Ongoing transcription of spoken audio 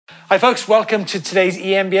Hi folks, welcome to today's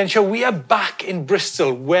EMBN show. We are back in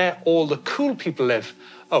Bristol where all the cool people live.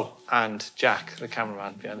 Oh, and Jack, the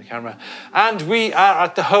cameraman behind the camera. And we are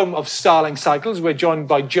at the home of Starling Cycles. We're joined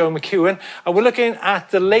by Joe McEwen and we're looking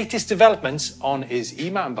at the latest developments on his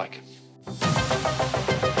e-mountain bike.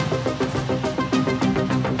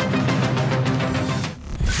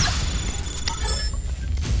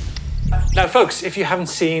 Now folks, if you haven't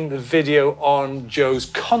seen the video on Joe's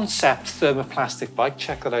concept thermoplastic bike,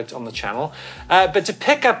 check that out on the channel. But to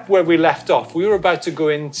pick up where we left off, we were about to go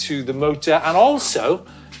into the motor and also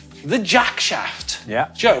the Jackshaft. Yeah.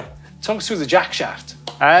 Joe, talk us through the Jackshaft.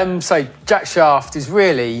 So Jackshaft is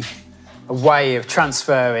really a way of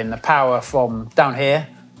transferring the power from down here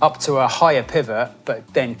up to a higher pivot, but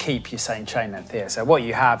then keep your same chain length here. So what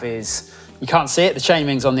you have is, you can't see it, the chain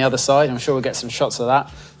ring's on the other side. I'm sure we'll get some shots of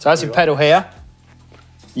that. So as you pedal here,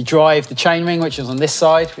 you drive the chain ring, which is on this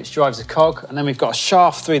side, which drives the cog, and then we've got a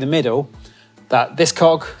shaft through the middle that this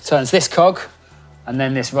cog turns this cog, and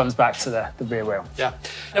then this runs back to the rear wheel. Yeah.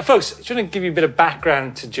 Now folks, I just want to give you a bit of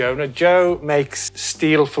background to Joe. Now Joe makes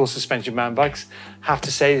steel full suspension mountain bikes. Have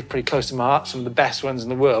to say, they're pretty close to my heart, some of the best ones in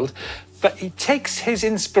the world. But he takes his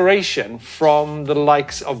inspiration from the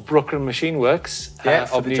likes of Brooklyn Machine Works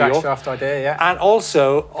of New York. Jackshaft idea, yeah. And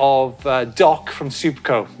also of Doc from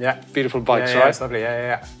Superco. Yeah. Beautiful bikes, yeah, right? It's lovely,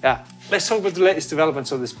 yeah. Let's talk about the latest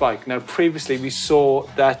developments of this bike. Now, previously we saw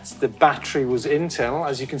that the battery was internal.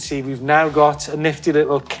 As you can see, we've now got a nifty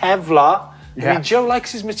little Kevlar. Yeah. I mean, Joe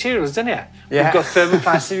likes his materials, doesn't he? Yeah. We've got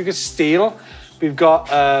thermoplastic, we've got steel, we've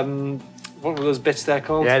got what were those bits there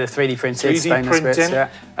called? Yeah, the 3D printed 3D stainless printing. bits, yeah.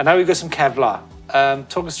 And now we've got some Kevlar.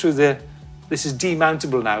 Talk us through this is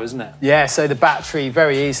demountable now, isn't it? Yeah, so the battery,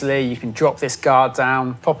 very easily, you can drop this guard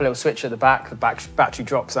down, pop a little switch at the back battery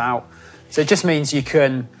drops out. So it just means you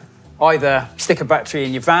can either stick a battery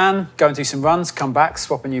in your van, go and do some runs, come back,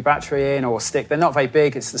 swap a new battery in, or stick, they're not very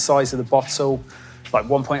big, it's the size of the bottle, like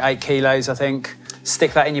 1.8 kilos, I think.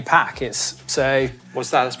 Stick that in your pack. So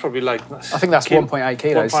what's that? That's probably like, I think that's 1.8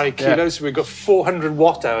 kilos. 1.8 kilos. So we've got 400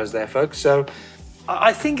 watt hours there, folks. So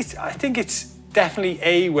I think it's definitely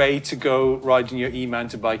a way to go riding your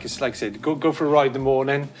e-mountain bike. It's like I said, go for a ride in the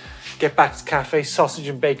morning, get back to the cafe, sausage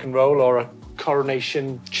and bacon roll or a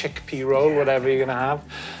coronation chickpea roll, whatever you're going to have,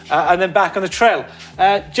 and then back on the trail.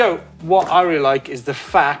 Joe, what I really like is the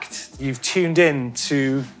fact you've tuned in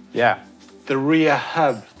to the rear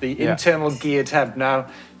hub, the internal geared hub. Now,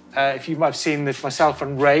 if you might have seen that myself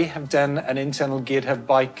and Ray have done an internal geared hub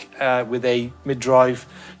bike with a mid-drive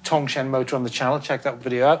Tongshen motor on the channel. Check that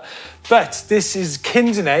video out. But this is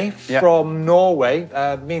Kindene from Norway.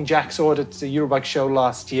 Me and Jack saw it at the Eurobike show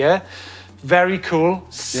last year. Very cool.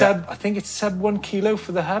 I think it's sub 1 kilo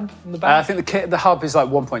for the hub on the back. I think the hub is like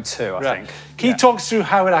 1.2, I think. Can you talk us through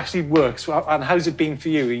how it actually works and how's it been for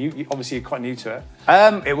you? You obviously you're quite new to it.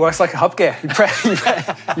 It works like a hub gear. You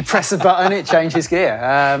press a button, it changes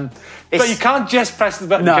gear. But you can't just press the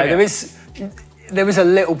button. No, there is a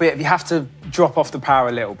little bit, you have to drop off the power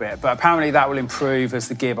a little bit, but apparently that will improve as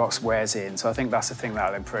the gearbox wears in. So I think that's the thing that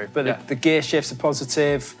will improve. But the gear shifts are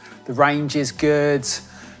positive, the range is good.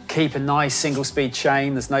 Keep a nice single-speed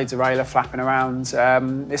chain. There's no derailleur flapping around.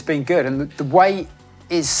 It's been good, and the weight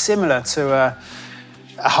is similar to a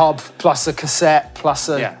hub plus a cassette plus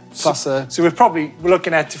a So we're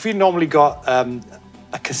looking at, if we normally got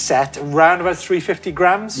a cassette around about 350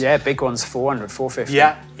 grams. Yeah, big ones 400, 450.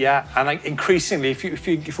 Yeah, and like increasingly,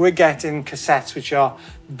 if we're getting cassettes which are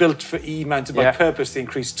built for e-mounted bike purpose to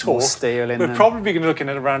increase torque, more steel in we're probably going to be looking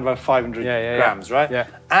at around about 500 grams, right? Yeah.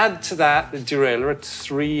 Add to that the derailleur at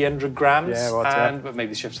 300 grams, but maybe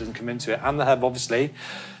the shift doesn't come into it, and the hub obviously.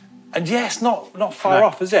 And yes, not far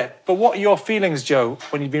off, is it? But what are your feelings, Joe,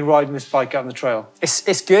 when you've been riding this bike out on the trail?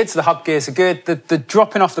 It's good. The hub gears are good. The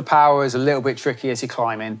dropping off the power is a little bit tricky as you're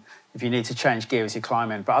climbing, if you need to change gear as you're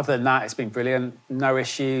climbing. But other than that, it's been brilliant. No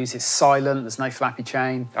issues. It's silent. There's no flappy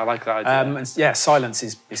chain. I like that idea. And silence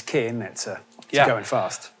is key, isn't it, to going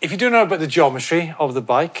fast. If you don't know about the geometry of the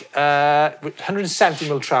bike,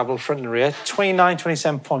 170mm travel front and rear,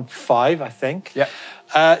 27.5, I think. Yeah.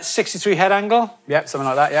 63 head angle. Yeah, something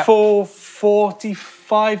like that,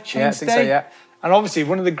 445 chain I think so, stay. And obviously,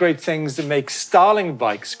 one of the great things that makes Starling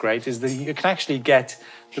bikes great is that you can actually get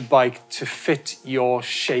the bike to fit your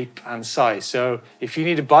shape and size. So if you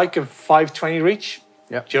need a bike of 520 reach,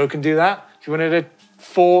 Joe can do that. If you wanted a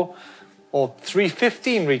 4 or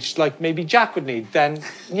 315 reach, like maybe Jack would need, then,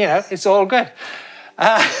 it's all good.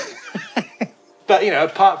 But, you know,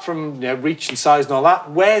 apart from, you know, reach and size and all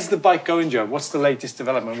that, where's the bike going, Joe? What's the latest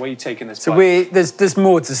development? Where are you taking this bike? There's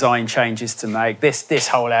more design changes to make. This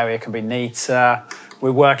whole area can be neater.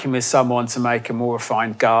 We're working with someone to make a more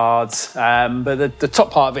refined guard. But the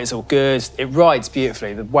top part of it is all good. It rides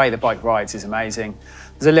beautifully. The way the bike rides is amazing.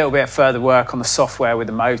 There's a little bit of further work on the software with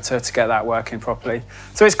the motor to get that working properly.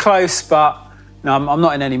 So it's close, but no, I'm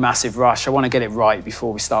not in any massive rush. I want to get it right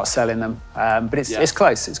before we start selling them. But it's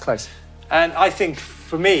close, it's close. And I think,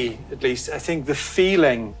 for me, at least, I think the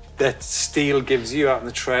feeling that steel gives you out on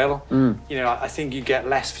the trail, you know, I think you get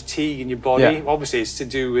less fatigue in your body. Yeah. Obviously, it's to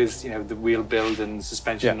do with, you know, the wheel build and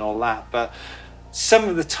suspension and all that. But some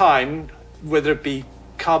of the time, whether it be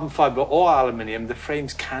carbon fibre or aluminium, the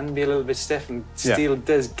frames can be a little bit stiff, and steel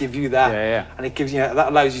does give you that. And it gives you, that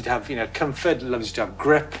allows you to have, you know, comfort, it allows you to have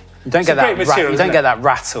grip. You don't get that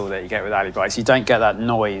rattle that you get with alley bikes. You don't get that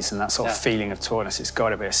noise and that sort of feeling of tautness. It's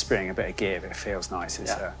got a bit of spring, a bit of gear, but it feels nice.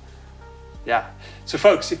 So,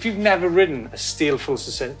 folks, if you've never ridden a steel full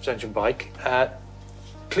suspension bike,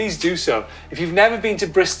 please do so. If you've never been to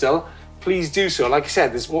Bristol, please do so. Like I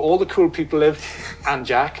said, there's where all the cool people live, and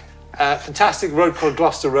Jack. Fantastic road called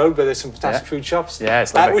Gloucester Road, where there's some fantastic food shops. Yeah,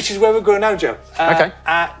 it's lovely. Which is where we're going now, Joe. Okay.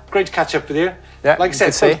 Great to catch up with you. Yeah, like I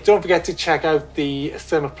said, don't forget to check out the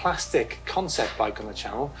thermoplastic concept bike on the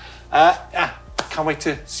channel. Can't wait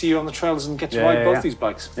to see you on the trails and get to ride both these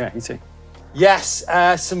bikes. Yeah, you too. Yes,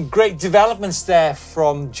 some great developments there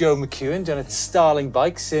from Joe McEwen down at Starling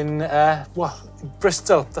Bikes in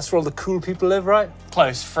Bristol. That's where all the cool people live, right?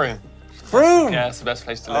 Close, Frome. Frome? Yeah, it's the best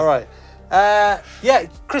place to live. All right.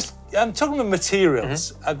 Chris, I'm talking about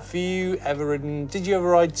materials. Have you ever ridden, did you ever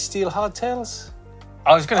ride steel hardtails?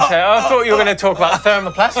 I was going to say, I thought you were going to talk about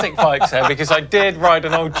thermoplastic bikes there, because I did ride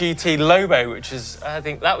an old GT Lobo, which is, I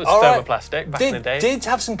think that was thermoplastic back in the day. Did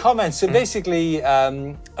have some comments. So basically,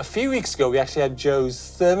 a few weeks ago, we actually had Joe's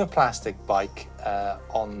thermoplastic bike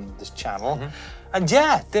on this channel. And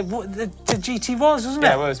yeah, the GT wasn't it?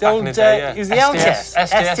 Yeah, it was back in the day, yeah. It was the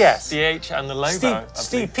SDS, DH and the Lobo.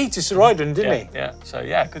 Steve Peters riding, didn't he? Yeah, so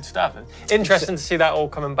yeah, good stuff. Interesting to see that all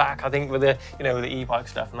coming back, I think, with the, you know, with the e-bike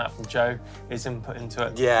stuff and that from Joe, his input into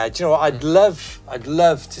it. Yeah, do you know what, I'd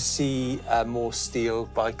love to see more steel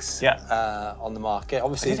bikes on the market.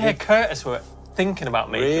 Obviously, I did hear Curtis were thinking about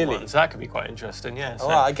making one, so that could be quite interesting. Yeah. So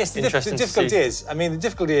I guess the difficulty is, the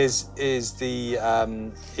difficulty is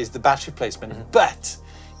the battery placement. But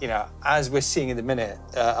you know, as we're seeing in the minute,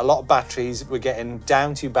 a lot of batteries, we're getting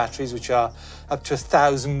down to batteries which are up to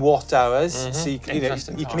 1,000 watt hours. So you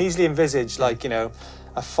can easily envisage, like, you know,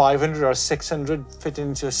 a 500 or a 600 fitting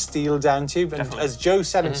into a steel down tube. And as Joe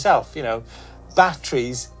said himself, you know,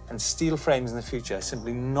 batteries and steel frames in the future are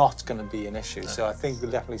simply not going to be an issue. So I think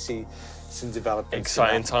we'll definitely see some development.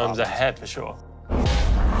 Exciting times ahead for sure.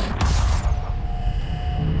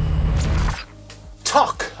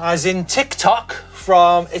 TOC, as in TikTok,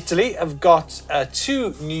 from Italy, have got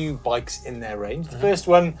 2 new bikes in their range. The first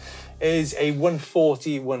one is a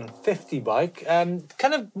 140, 150 bike,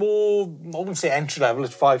 kind of more, I wouldn't say entry level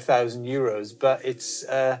at 5,000 euros, but it's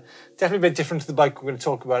definitely a bit different to the bike we're going to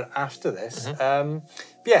talk about after this.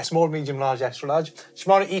 Yeah, small, medium, large, extra large.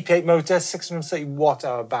 Shimano EP8 motor, 630 watt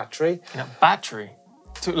hour battery. Yeah, battery.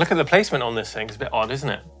 Look at the placement on this thing, it's a bit odd, isn't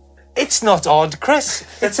it? It's not odd, Chris.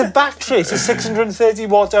 It's a battery. It's a 630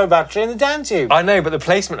 watt hour battery in the down tube. I know, but the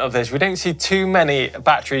placement of this, we don't see too many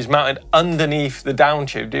batteries mounted underneath the down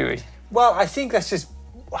tube, do we? Well, I think that's just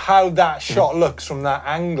how that shot looks from that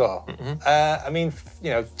angle. I mean,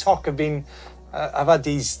 you know, TOC have been, I've had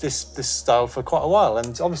this style for quite a while,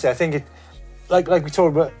 and obviously I think it, like we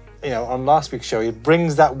talked about, you know, on last week's show, it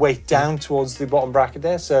brings that weight down towards the bottom bracket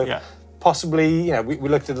there. So possibly, you know, we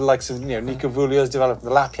looked at the likes of, you know, Nico Vulio's developed the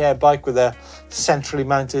Lapierre bike with a centrally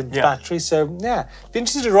mounted battery. So yeah, be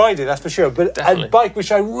interested to ride it, that's for sure. But a bike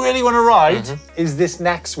which I really want to ride is this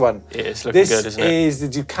next one. It is looking good, isn't it? This is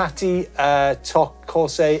the Ducati TOC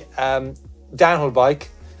Corse downhill bike.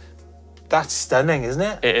 That's stunning, isn't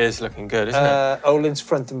it? It is looking good, isn't it? Öhlins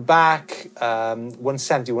front and back,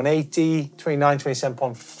 170, 180, 29,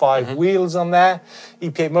 27.5 wheels on there.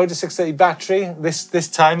 EP8 motor, 630 battery. This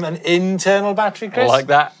time an internal battery, Chris. I like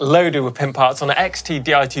that. Loaded with pin parts on the XT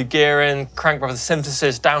Di2 gearing, Crank Brothers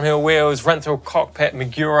synthesis, downhill wheels, Renthal cockpit,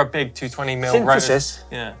 Magura big 220mm synthesis? rotors.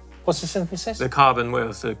 Yeah. What's the synthesis? The carbon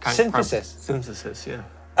wheels. The synthesis? Synthesis, yeah.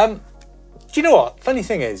 you know what? Funny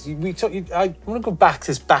thing is, I want to go back to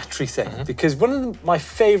this battery thing because one of my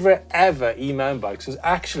favourite ever e-mountain bikes was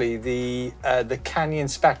actually the Canyon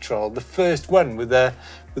Spectral, the first one with the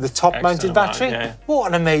top-mounted battery. Yeah. What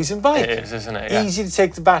an amazing bike! It is, isn't it? Yeah. Easy to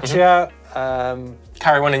take the battery out.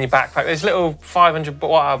 Carry one in your backpack. There's little 500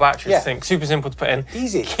 watt-hour batteries. I think super simple to put in.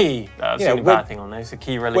 Easy. Key. That's the only bad thing on those. The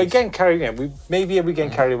key release. We're getting carried. Maybe we're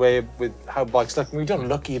getting carried away with how bikes look. We don't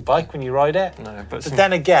look at your bike when you ride it. No, but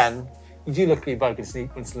then again, you do look at your bike and sneak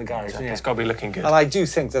into the garage. Exactly. It's got to be looking good. And I do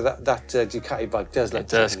think that Ducati bike does look. It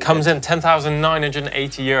does. Comes in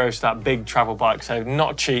 €10,980 for that big travel bike. So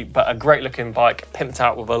not cheap, but a great looking bike, pimped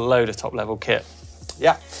out with a load of top level kit.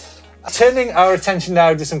 Yeah. Turning our attention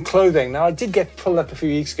now to some clothing. Now, I did get pulled up a few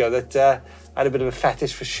weeks ago that I had a bit of a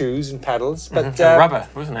fetish for shoes and pedals. But rubber,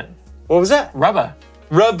 wasn't it? What was it? Rubber.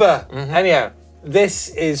 Rubber. Anyhow, this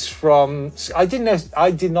is from. I did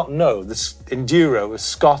not know this Enduro was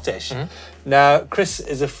Scottish. Now, Chris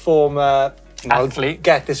is a former athlete.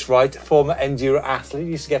 Get this right, former Enduro athlete.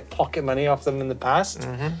 He used to get pocket money off them in the past.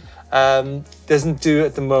 Doesn't do it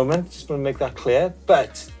at the moment. Just want to make that clear.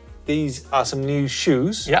 But these are some new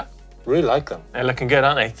shoes. Yeah. Really like them. They're looking good,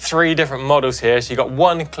 aren't they? 3 different models here. So you've got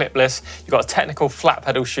one clipless, you've got a technical flat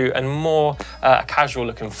pedal shoe, and more a casual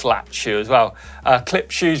looking flat shoe as well. Clip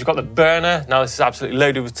shoes, you've got the burner. Now this is absolutely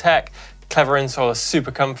loaded with tech. Clever insole, super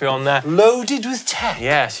comfy on there. Loaded with tech?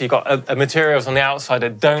 Yeah, so you've got materials on the outside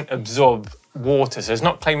that don't absorb water. So it's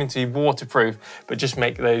not claiming to be waterproof, but just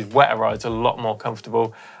make those wetter rides a lot more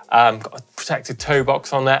comfortable. Got a protected toe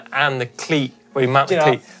box on there, and the cleat, where you mount the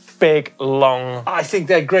cleat. Big, long. I think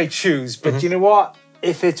they're great shoes, but you know what?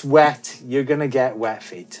 If it's wet, you're going to get wet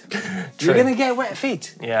feet. You're going to get wet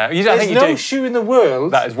feet. Yeah, There's no shoe in the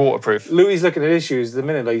world that is waterproof. Louis looking at his shoes the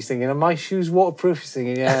minute, like he's thinking, are my shoes waterproof? He's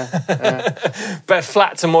thinking, yeah. But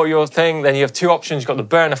flats are more your thing. Then you have 2 options. You've got the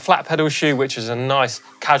burner flat pedal shoe, which is a nice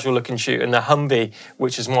casual looking shoe, and the Humvee,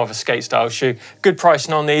 which is more of a skate style shoe. Good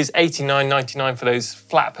pricing on these, $89.99 for those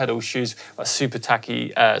flat pedal shoes. A super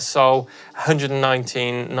tacky sole,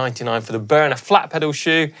 $119.99 for the burner flat pedal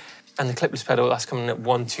shoe. And the clipless pedal, that's coming at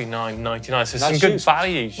 $129.99. So some good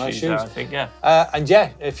value shoes there, I think, yeah. And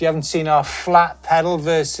yeah, if you haven't seen our flat pedal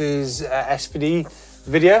versus SPD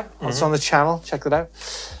video, it's on the channel, check that out.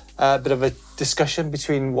 A bit of a discussion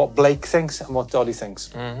between what Blake thinks and what Doddy thinks.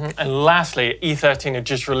 And lastly, E13 have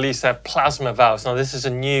just released their plasma valves. Now this is a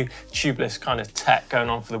new tubeless kind of tech going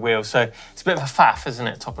on for the wheels. So it's a bit of a faff, isn't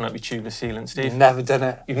it, topping up your tubeless sealant, Steve? Never done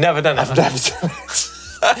it. You've never done it? I've never done it.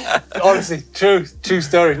 Honestly, true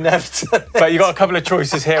story, never done it. But you've got a couple of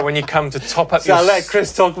choices here when you come to top up your... I'll let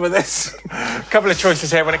Chris talk about this. A couple of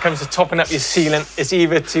choices here when it comes to topping up your sealant. It's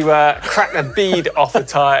either to crack the bead off the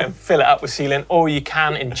tyre and fill it up with sealant, or you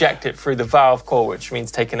can inject it through the valve core, which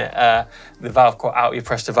means taking it the valve core out, you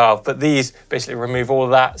press the valve. But these basically remove all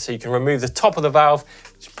of that, so you can remove the top of the valve,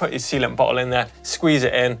 just put your sealant bottle in there, squeeze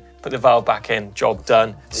it in, put the valve back in, job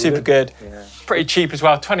done. Super good. Yeah. Pretty cheap as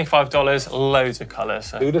well, $25, loads of colours.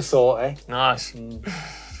 So. Who'd have thought, eh? Nice.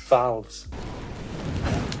 Valves.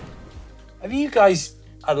 Have you guys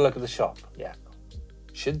had a look at the shop? Yeah.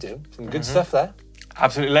 Should do. Some good stuff there.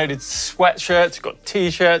 Absolutely loaded sweatshirts, you've got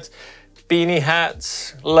t-shirts, beanie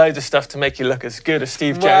hats, loads of stuff to make you look as good as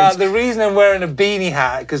Steve Jones. Well, the reason I'm wearing a beanie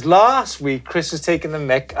hat, because last week Chris was taking the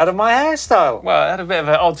mick out of my hairstyle. Well, I had a bit of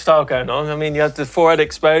an odd style going on. I mean, you had the forehead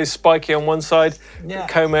exposed, spiky on one side,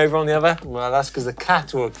 comb over on the other. Well, that's because the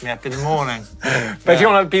cat woke me up in the morning. But if you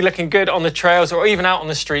want to be looking good on the trails or even out on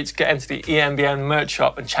the streets, get into the EMBN merch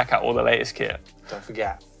shop and check out all the latest gear. Don't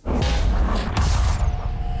forget.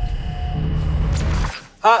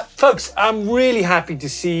 Folks, I'm really happy to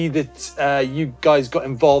see that you guys got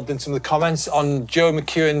involved in some of the comments on Joe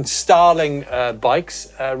McEwen's Starling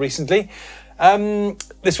bikes recently.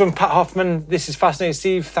 This one, Pat Hoffman, this is fascinating,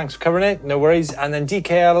 Steve. Thanks for covering it. No worries. And then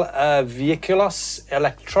DKL Vehículos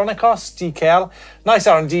Electronicos, DKL. Nice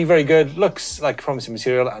R&D, very good. Looks like promising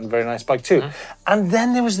material and very nice bike too. And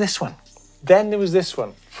then there was this one.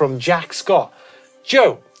 From Jack Scott.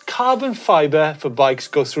 Joe, carbon fibre for bikes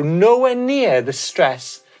goes through nowhere near the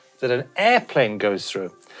stress that an airplane goes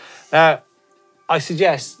through. Now, I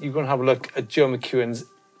suggest you go and have a look at Joe McEwen's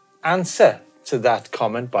answer to that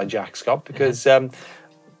comment by Jack Scott, because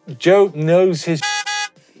Joe knows his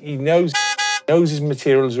his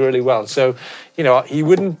materials really well. So, you know, he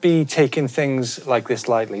wouldn't be taking things like this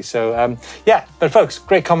lightly. So, yeah, but folks,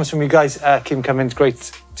 great comments from you guys. Keep them coming. It's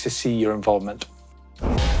great to see your involvement.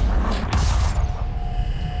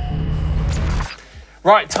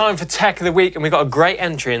 Right, time for Tech of the Week, and we've got a great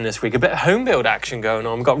entry in this week, a bit of home build action going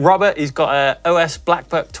on. We've got Robert, he's got a OS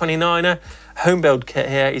Blackbuck 29er home build kit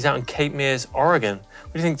here. He's out in Cape Mears, Oregon.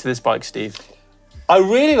 What do you think to this bike, Steve? I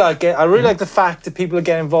really like it. I really like the fact that people are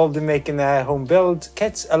getting involved in making their home build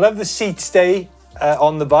kits. I love the seat stay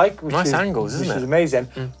on the bike. Which Nice is, angles, isn't it? Which is amazing.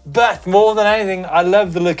 But more than anything, I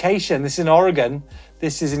love the location. This is in Oregon.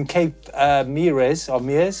 This is in Cape Meares.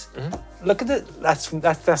 Look at it.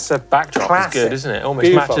 That's a Backdrop classic. is good, isn't it? Almost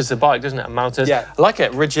Beautiful. matches the bike, doesn't it? Mounted. Yeah. I like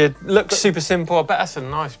it. Rigid. Looks super simple. I bet that's a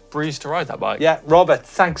nice breeze to ride that bike. Yeah, Robert,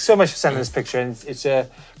 thanks so much for sending this picture. And it's a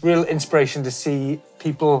real inspiration to see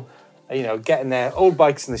people, getting their old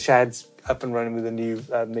bikes in the sheds up and running with a new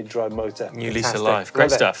mid-drive motor. New lease of Fantastic. life.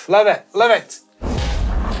 Great stuff. Love it. Love it.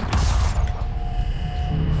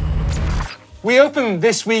 We open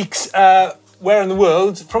this week's Where in the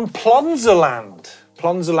World from Plonzerland.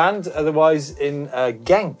 Plonzerland, otherwise in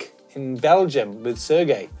Genk in Belgium with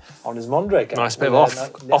Sergey on his Mondraker. Nice bit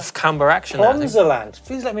of off-camber action there, I think. Plonzerland.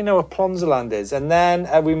 Please let me know what Plonzerland is. And then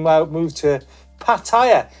we move to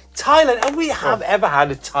Pattaya, Thailand. And we have ever had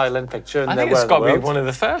a Thailand picture in I the think it's Where in got the to be World. one of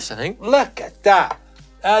the first, I think. Look at that.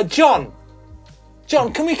 John,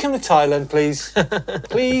 can we come to Thailand, please?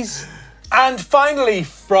 Please? And finally,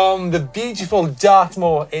 from the beautiful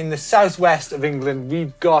Dartmoor in the southwest of England,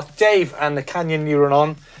 we've got Dave and the Canyon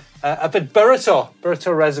Neuron up at Burrator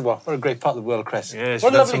Reservoir. What a great part of the world, Chris. Yes,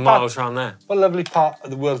 What we've done some miles around there. What a lovely part of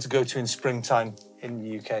the world to go to in springtime in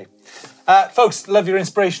the UK. Folks, love your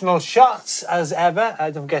inspirational shots as ever.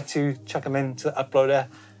 Don't forget to chuck them into the uploader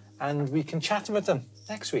and we can chat about them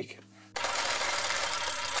next week.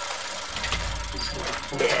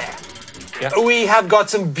 Yeah. We have got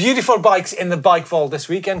some beautiful bikes in the bike vault this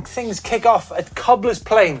week, and things kick off at Cobbler's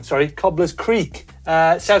Creek,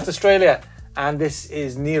 South Australia. And this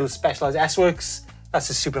is Neil's Specialized S-Works. That's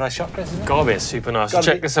a super nice shot, Chris, isn't it? Gotta be super nice. Gotta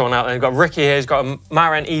Check be. this one out. They've got Ricky here. He's got a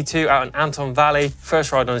Maran E2 out in Anton Valley.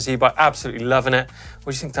 First ride on his e-bike. Absolutely loving it.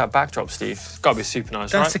 What do you think of that backdrop, Steve? It's gotta be super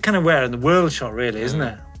nice, That's right? the kind of Where in the World shot, really, isn't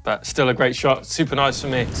it? But still a great shot. Super nice for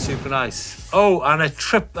me. Super nice. Oh, and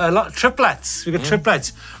a lot of triplets. We've got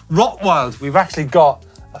triplets. Rottwild. We've actually got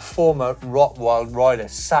a former Rottwild rider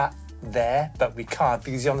sat there, but we can't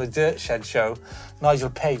because he's on the Dirt Shed show. Nigel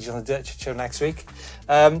Page is on the Dirt Shed show next week.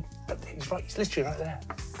 But he's literally right there.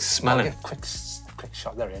 Smell it. Quick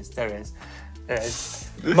shot. There he is.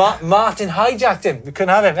 Martin hijacked him. We couldn't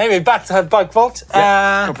have him. Anyway, back to her bike vault.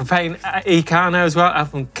 Got Propane E-car now as well,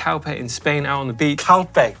 out from Calpe in Spain, out on the beach.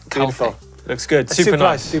 Calpe. Beautiful. Looks good. Super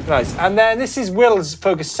nice. Super nice. And then this is Will's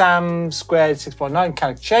Focus Sam Squared 6.9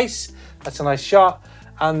 Mechanic Chase. That's a nice shot.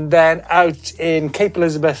 And then out in Cape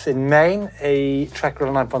Elizabeth in Maine, a Trekker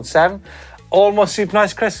 9.7. Almost super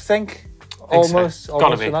nice, Chris, I think. Almost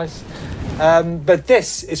Gotta be. super nice. But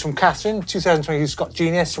this is from Catherine, 2022 Scott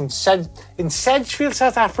Genius from Sedgefield,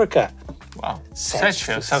 South Africa. Wow.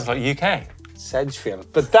 Sedgefield sounds like UK.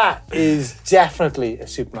 Sedgefield. But that is definitely a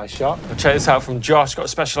super nice shot. We'll check this out from Josh. Got a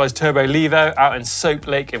Specialized Turbo Levo out in Soap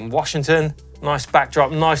Lake in Washington. Nice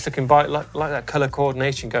backdrop, nice looking bike. Like that colour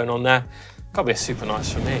coordination going on there. Gotta be a super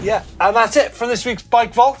nice for me. Yeah, and that's it from this week's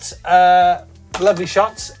Bike Vault. Lovely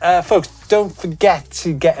shots. Folks, don't forget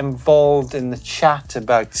to get involved in the chat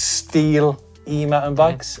about Steel e-mountain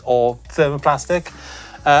bikes or thermoplastic.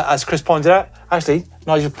 As Chris pointed out, actually,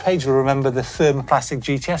 Nigel Page will remember the thermoplastic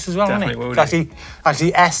GTS as well, Definitely won't will he? do.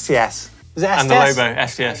 Actually STS. Was it STS? And the Lobo,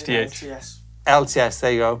 STS, DH. LTS,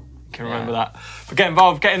 there you go. Can remember that. But get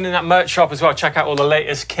involved, get in that merch shop as well. Check out all the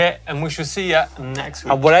latest kit, and we shall see you next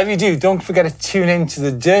week. And whatever you do, don't forget to tune in to the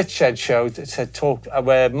Dirt Shed show to talk,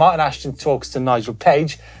 where Martin Ashton talks to Nigel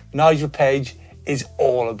Page. Nigel Page is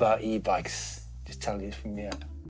all about e-bikes. Just tell you from here.